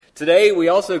Today, we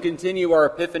also continue our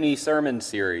Epiphany sermon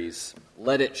series,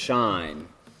 Let It Shine,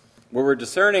 where we're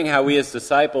discerning how we as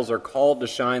disciples are called to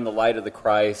shine the light of the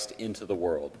Christ into the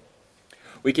world.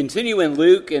 We continue in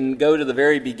Luke and go to the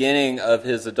very beginning of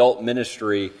his adult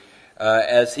ministry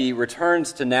as he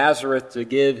returns to Nazareth to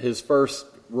give his first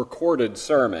recorded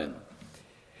sermon.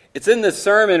 It's in this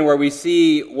sermon where we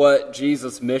see what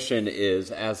Jesus' mission is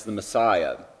as the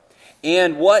Messiah,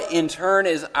 and what in turn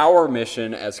is our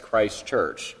mission as Christ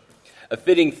Church. A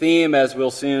fitting theme as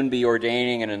we'll soon be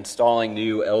ordaining and installing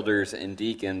new elders and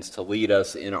deacons to lead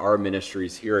us in our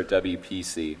ministries here at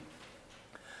WPC.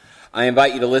 I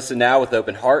invite you to listen now with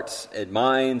open hearts and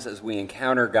minds as we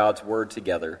encounter God's Word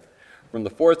together from the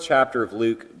 4th chapter of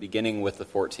Luke, beginning with the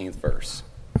 14th verse.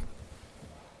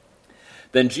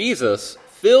 Then Jesus,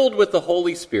 filled with the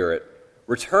Holy Spirit,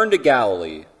 returned to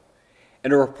Galilee,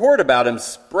 and a report about him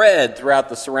spread throughout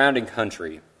the surrounding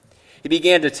country. He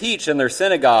began to teach in their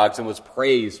synagogues and was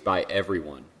praised by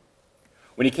everyone.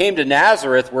 When he came to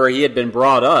Nazareth, where he had been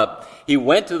brought up, he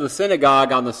went to the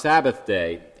synagogue on the Sabbath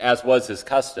day, as was his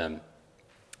custom.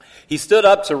 He stood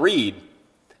up to read,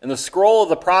 and the scroll of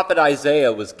the prophet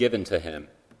Isaiah was given to him.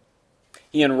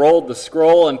 He unrolled the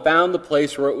scroll and found the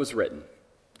place where it was written,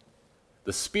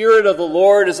 "The Spirit of the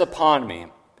Lord is upon me,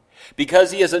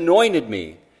 because he has anointed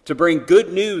me to bring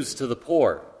good news to the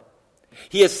poor.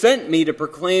 He has sent me to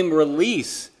proclaim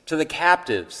release to the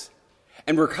captives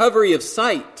and recovery of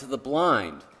sight to the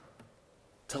blind,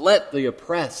 to let the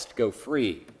oppressed go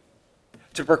free,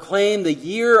 to proclaim the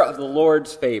year of the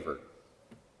Lord's favor."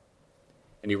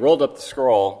 And he rolled up the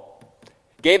scroll,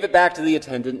 gave it back to the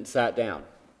attendant, and sat down.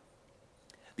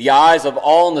 The eyes of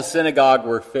all in the synagogue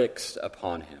were fixed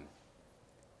upon him.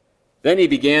 Then he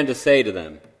began to say to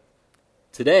them,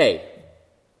 "Today,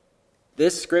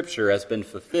 this scripture has been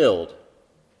fulfilled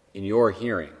in your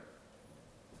hearing."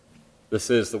 This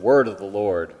is the word of the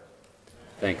Lord.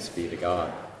 Thanks be to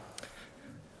God.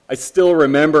 I still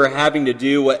remember having to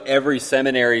do what every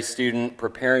seminary student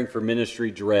preparing for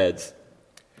ministry dreads: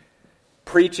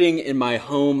 preaching in my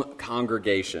home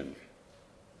congregation,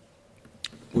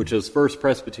 which is First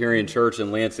Presbyterian Church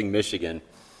in Lansing, Michigan.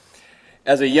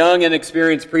 As a young,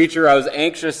 inexperienced preacher, I was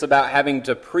anxious about having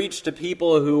to preach to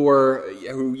people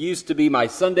who used to be my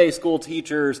Sunday school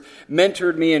teachers,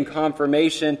 mentored me in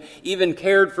confirmation, even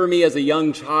cared for me as a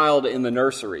young child in the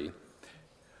nursery.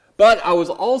 But I was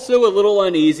also a little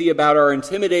uneasy about our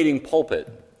intimidating pulpit,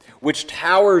 which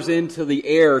towers into the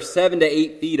air 7 to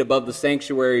 8 feet above the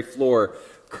sanctuary floor,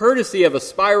 courtesy of a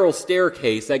spiral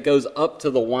staircase that goes up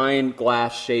to the wine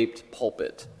glass-shaped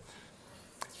pulpit.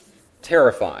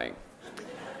 Terrifying.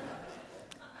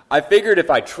 I figured if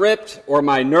I tripped or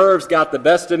my nerves got the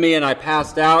best of me and I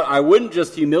passed out, I wouldn't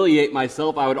just humiliate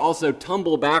myself, I would also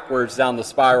tumble backwards down the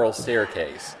spiral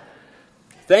staircase.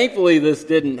 Thankfully, this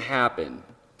didn't happen.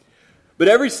 But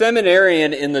every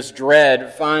seminarian in this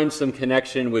dread finds some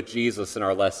connection with Jesus in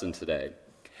our lesson today,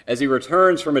 as he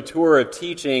returns from a tour of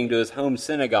teaching to his home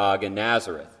synagogue in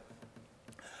Nazareth.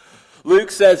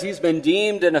 Luke says he's been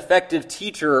deemed an effective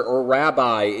teacher or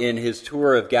rabbi in his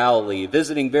tour of Galilee,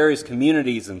 visiting various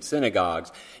communities and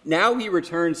synagogues. Now he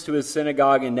returns to his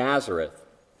synagogue in Nazareth.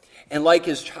 And like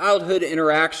his childhood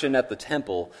interaction at the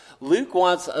temple, Luke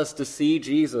wants us to see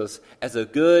Jesus as a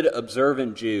good,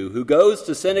 observant Jew who goes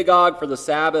to synagogue for the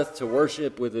Sabbath to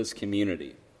worship with his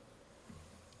community.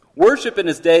 Worship in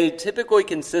his day typically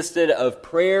consisted of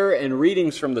prayer and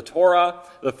readings from the Torah,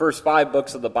 the first 5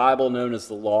 books of the Bible known as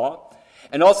the Law,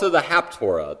 and also the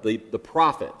Haftorah, the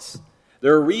prophets.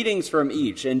 There are readings from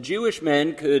each, and Jewish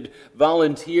men could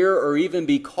volunteer or even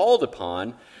be called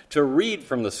upon to read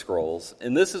from the scrolls,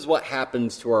 and this is what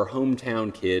happens to our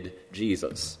hometown kid,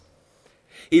 Jesus.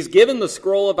 He's given the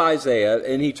scroll of Isaiah,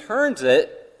 and he turns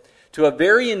it to a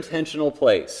very intentional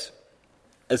place.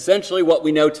 Essentially what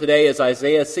we know today is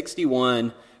Isaiah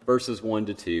 61, verses 1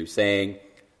 to 2, saying,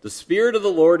 "The Spirit of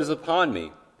the Lord is upon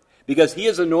me, because he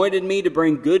has anointed me to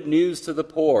bring good news to the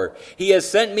poor. He has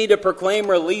sent me to proclaim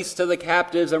release to the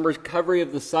captives and recovery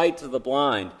of the sight to the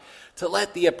blind, to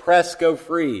let the oppressed go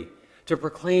free, to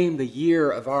proclaim the year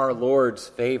of our Lord's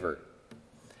favor."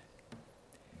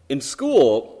 In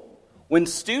school, when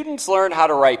students learn how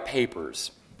to write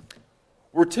papers,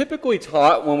 we're typically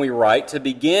taught when we write to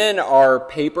begin our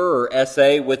paper or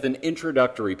essay with an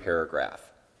introductory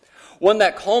paragraph, one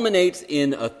that culminates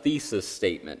in a thesis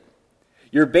statement,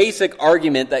 your basic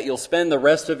argument that you'll spend the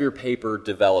rest of your paper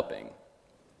developing.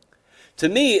 To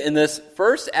me, in this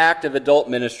first act of adult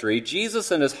ministry,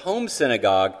 Jesus in his home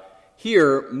synagogue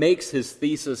here makes his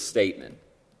thesis statement,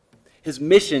 his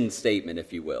mission statement,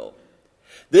 if you will.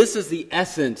 This is the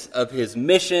essence of his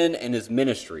mission and his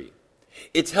ministry.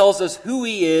 It tells us who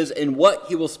he is and what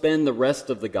he will spend the rest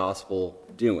of the gospel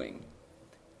doing.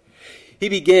 He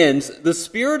begins, "The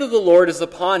Spirit of the Lord is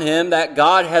upon him, that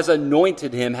God has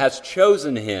anointed him, has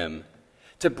chosen him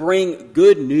to bring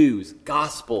good news,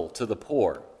 gospel, to the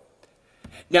poor."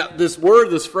 Now, this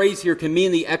phrase here can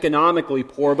mean the economically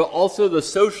poor, but also the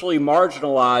socially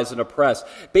marginalized and oppressed.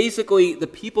 Basically, the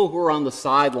people who are on the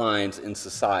sidelines in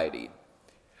society.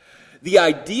 The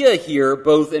idea here,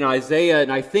 both in Isaiah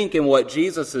and I think in what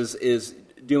Jesus is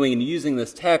doing and using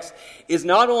this text, is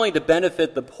not only to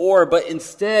benefit the poor, but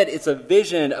instead it's a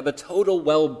vision of a total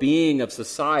well-being of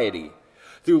society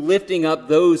through lifting up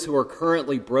those who are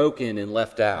currently broken and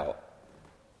left out.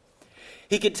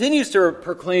 He continues to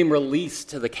proclaim release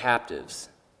to the captives.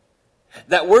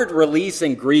 That word release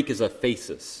in Greek is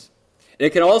aphesis.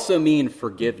 It can also mean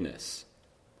forgiveness.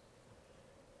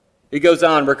 It goes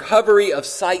on, recovery of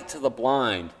sight to the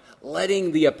blind,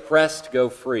 letting the oppressed go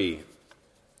free.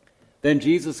 Then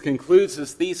Jesus concludes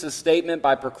his thesis statement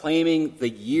by proclaiming the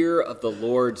year of the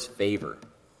Lord's favor,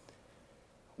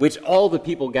 which all the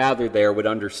people gathered there would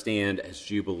understand as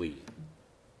Jubilee.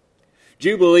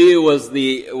 Jubilee was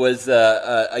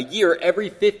a year every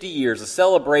 50 years, a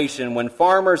celebration when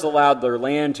farmers allowed their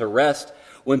land to rest,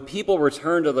 when people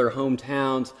returned to their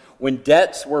hometowns, when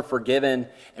debts were forgiven,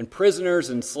 and prisoners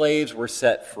and slaves were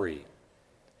set free.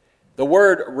 The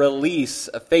word release,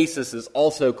 aphesis, is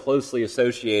also closely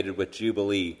associated with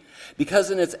Jubilee because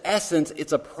in its essence,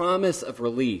 it's a promise of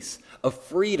release, of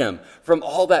freedom from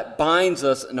all that binds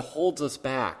us and holds us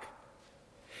back.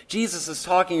 Jesus is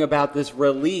talking about this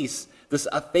release, this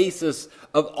aphesis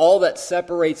of all that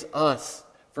separates us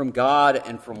from God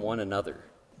and from one another.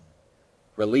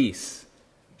 Release,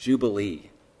 Jubilee.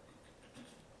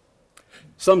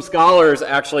 Some scholars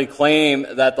actually claim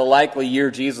that the likely year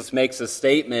Jesus makes a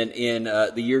statement in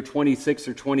the year 26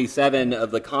 or 27 of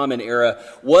the Common Era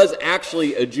was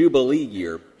actually a Jubilee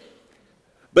year.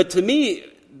 But to me,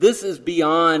 this is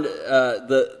beyond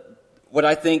what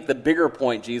I think the bigger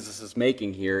point Jesus is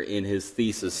making here in his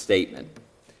thesis statement.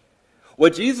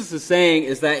 What Jesus is saying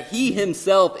is that he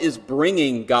himself is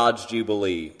bringing God's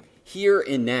Jubilee here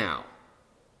and now.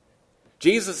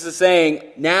 Jesus is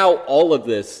saying now all of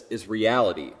this is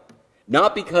reality,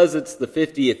 not because it's the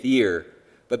 50th year,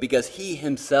 but because he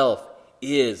himself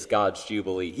is God's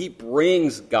Jubilee. He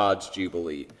brings God's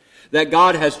Jubilee, that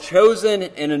God has chosen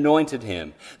and anointed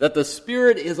him, that the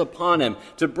Spirit is upon him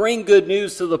to bring good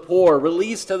news to the poor,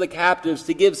 release to the captives,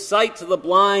 to give sight to the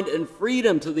blind, and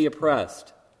freedom to the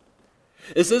oppressed.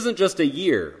 This isn't just a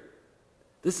year.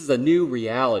 This is a new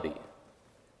reality.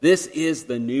 This is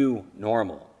the new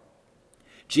normal.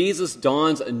 Jesus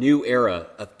dawns a new era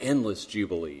of endless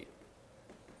Jubilee.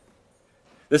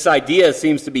 This idea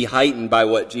seems to be heightened by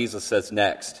what Jesus says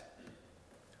next,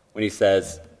 when he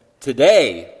says,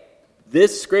 "Today,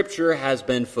 this scripture has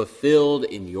been fulfilled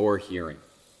in your hearing."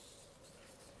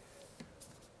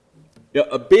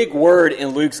 A big word in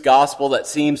Luke's gospel that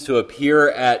seems to appear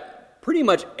at pretty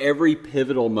much every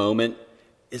pivotal moment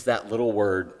is that little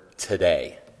word,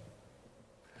 today.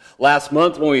 Last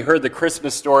month when we heard the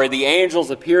Christmas story, the angels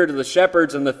appeared to the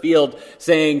shepherds in the field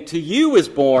saying, "To you is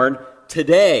born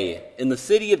today in the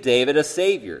city of David a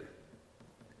Savior."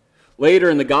 Later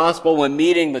in the gospel, when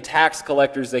meeting the tax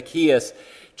collector Zacchaeus,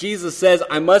 Jesus says,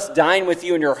 "I must dine with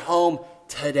you in your home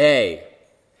today."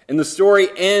 And the story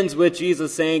ends with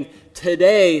Jesus saying,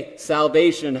 "Today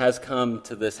salvation has come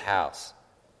to this house."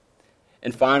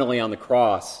 And finally on the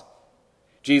cross,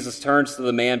 Jesus turns to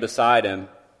the man beside him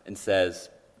and says,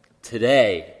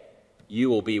 "Today, you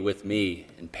will be with me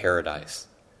in paradise."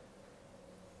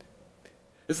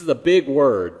 This is a big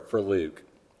word for Luke,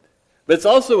 but it's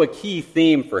also a key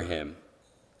theme for him.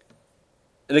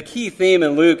 And the key theme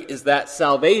in Luke is that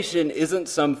salvation isn't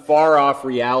some far-off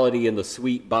reality in the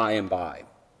sweet by and by.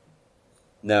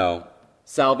 No,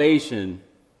 salvation,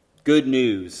 good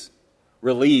news,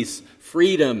 release,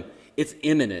 freedom, it's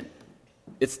imminent.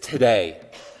 It's today.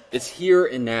 It's here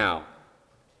and now.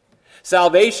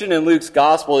 Salvation in Luke's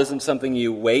gospel isn't something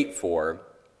you wait for.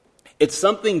 It's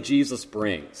something Jesus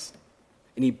brings.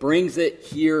 And he brings it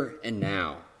here and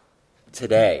now,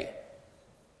 today.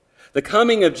 The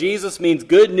coming of Jesus means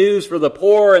good news for the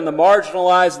poor and the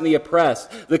marginalized and the oppressed.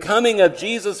 The coming of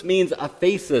Jesus means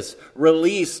aphesis,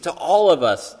 release to all of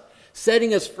us,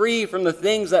 setting us free from the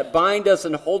things that bind us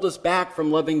and hold us back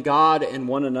from loving God and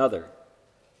one another.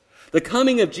 The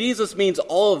coming of Jesus means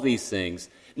all of these things,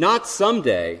 not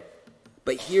someday,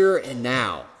 but here and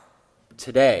now,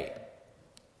 today.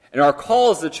 And our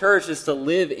call as the church is to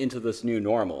live into this new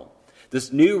normal,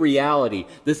 this new reality,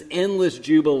 this endless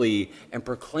Jubilee, and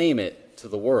proclaim it to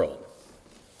the world.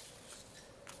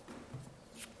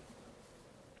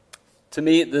 To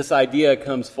me, this idea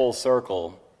comes full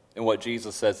circle in what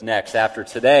Jesus says next. After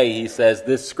today, he says,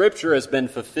 "This scripture has been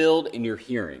fulfilled in your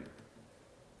hearing."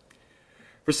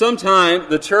 For some time,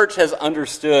 the church has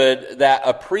understood that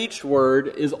a preached word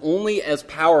is only as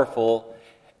powerful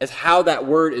as how that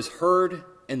word is heard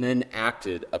and then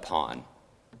acted upon.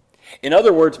 In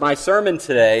other words, my sermon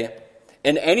today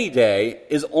and any day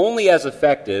is only as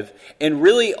effective and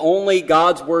really only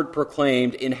God's word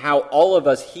proclaimed in how all of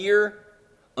us hear,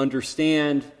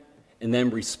 understand, and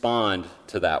then respond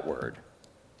to that word.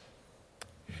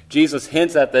 Jesus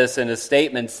hints at this in his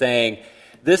statement saying,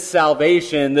 this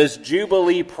salvation, this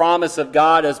Jubilee promise of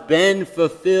God has been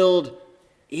fulfilled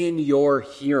in your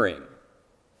hearing.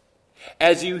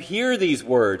 As you hear these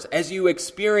words, as you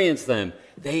experience them,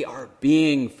 they are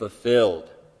being fulfilled.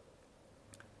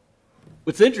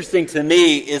 What's interesting to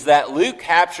me is that Luke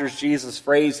captures Jesus'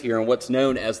 phrase here in what's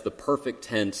known as the perfect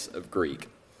tense of Greek.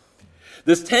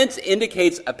 This tense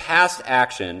indicates a past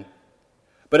action,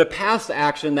 but a past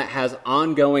action that has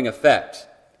ongoing effect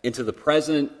into the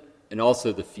present and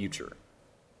also the future.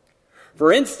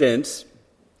 For instance,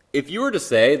 if you were to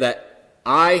say that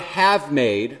I have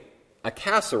made a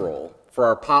casserole for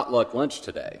our potluck lunch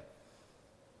today,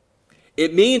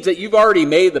 it means that you've already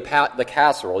made the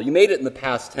casserole. You made it in the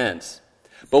past tense,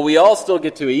 but we all still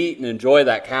get to eat and enjoy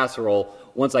that casserole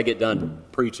once I get done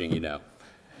preaching,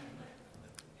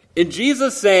 In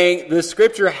Jesus saying the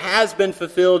scripture has been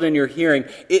fulfilled in your hearing,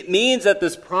 it means that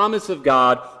this promise of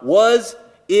God was,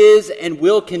 is, and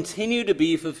will continue to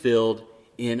be fulfilled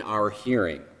in our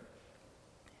hearing.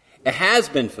 It has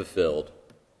been fulfilled,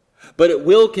 but it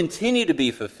will continue to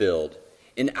be fulfilled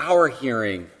in our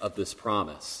hearing of this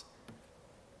promise.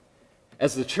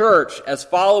 As the church, as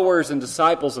followers and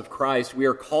disciples of Christ, we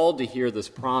are called to hear this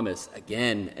promise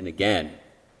again and again.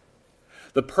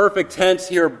 The perfect tense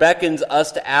here beckons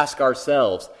us to ask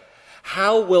ourselves,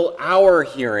 how will our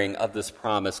hearing of this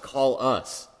promise call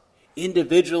us,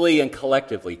 individually and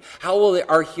collectively? How will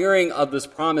our hearing of this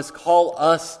promise call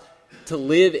us to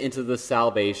live into this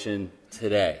salvation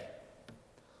today?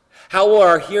 How will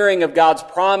our hearing of God's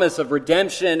promise of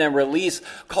redemption and release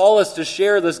call us to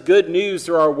share this good news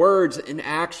through our words and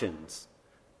actions?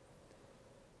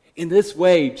 In this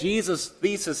way, Jesus'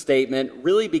 thesis statement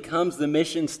really becomes the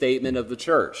mission statement of the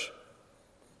church.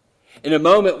 In a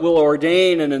moment, we'll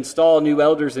ordain and install new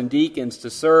elders and deacons to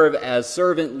serve as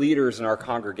servant leaders in our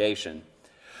congregation,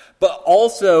 but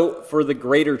also for the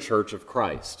greater church of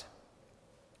Christ.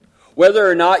 Whether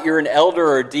or not you're an elder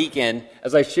or a deacon,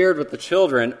 as I shared with the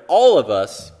children, all of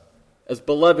us, as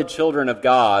beloved children of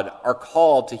God, are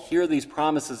called to hear these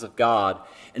promises of God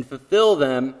and fulfill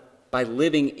them by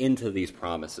living into these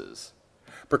promises,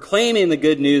 proclaiming the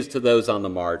good news to those on the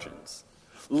margins,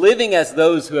 living as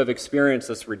those who have experienced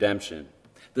this redemption,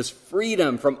 this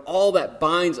freedom from all that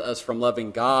binds us from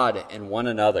loving God and one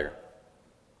another.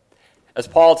 As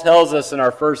Paul tells us in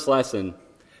our first lesson,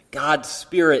 God's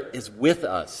Spirit is with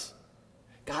us.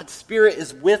 God's Spirit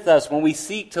is with us when we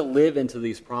seek to live into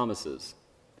these promises,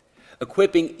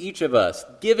 equipping each of us,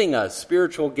 giving us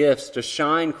spiritual gifts to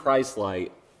shine Christ's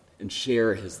light and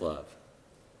share his love.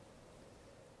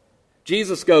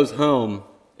 Jesus goes home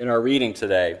in our reading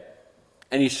today,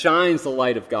 and he shines the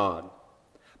light of God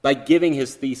by giving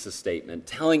his thesis statement,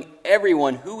 telling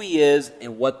everyone who he is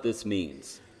and what this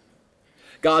means.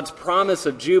 God's promise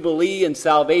of Jubilee and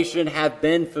salvation have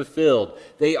been fulfilled.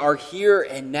 They are here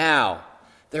and now.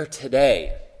 They're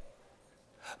today.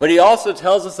 But he also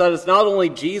tells us that it's not only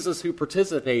Jesus who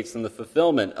participates in the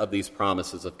fulfillment of these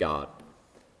promises of God,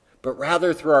 but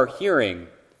rather through our hearing,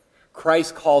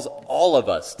 Christ calls all of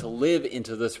us to live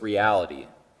into this reality,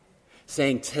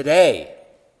 saying today,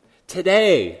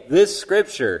 this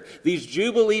scripture, these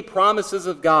Jubilee promises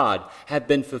of God have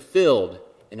been fulfilled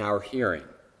in our hearing.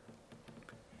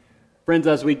 Friends,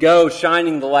 as we go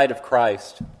shining the light of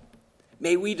Christ,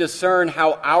 may we discern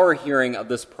how our hearing of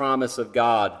this promise of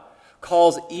God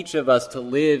calls each of us to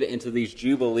live into these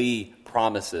Jubilee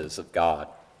promises of God,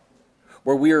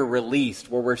 where we are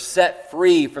released, where we're set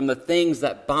free from the things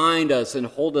that bind us and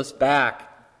hold us back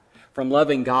from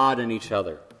loving God and each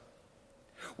other,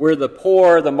 where the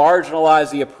poor, the marginalized,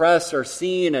 the oppressed are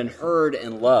seen and heard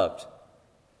and loved,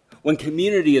 when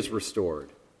community is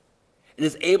restored and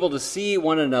is able to see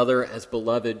one another as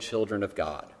beloved children of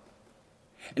God.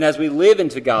 And as we live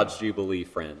into God's Jubilee,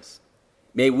 friends,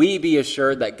 may we be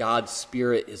assured that God's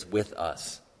Spirit is with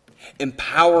us,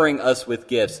 empowering us with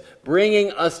gifts,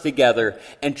 bringing us together,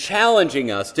 and challenging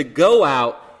us to go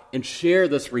out and share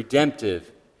this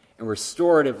redemptive and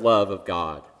restorative love of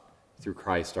God through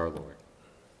Christ our Lord.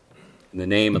 In the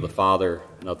name of the Father,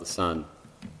 and of the Son,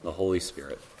 and the Holy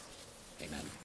Spirit.